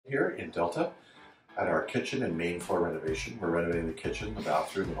Here in Delta at our kitchen and main floor renovation. We're renovating the kitchen, the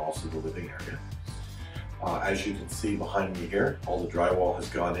bathroom, and also the living area. As you can see behind me here, all the drywall has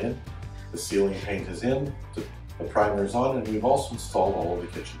gone in, the ceiling paint is in, the primer is on, and we've also installed all of the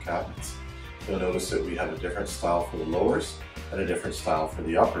kitchen cabinets. You'll notice that we have a different style for the lowers and a different style for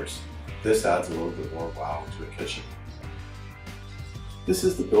the uppers. This adds a little bit more wow to a kitchen. This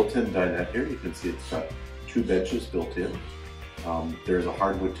is the built-in dinette here. You can see it's got 2 benches built in. There's a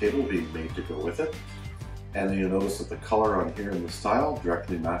hardwood table being made to go with it. And you'll notice that the color on here and the style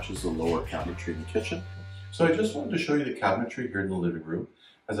directly matches the lower cabinetry in the kitchen. So I just wanted to show you the cabinetry here in the living room.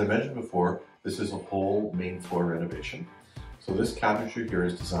 As I mentioned before, this is a whole main floor renovation. So this cabinetry here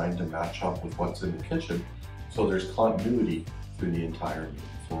is designed to match up with what's in the kitchen, so there's continuity through the entire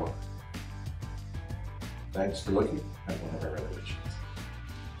main floor. Thanks for looking at one of our renovations.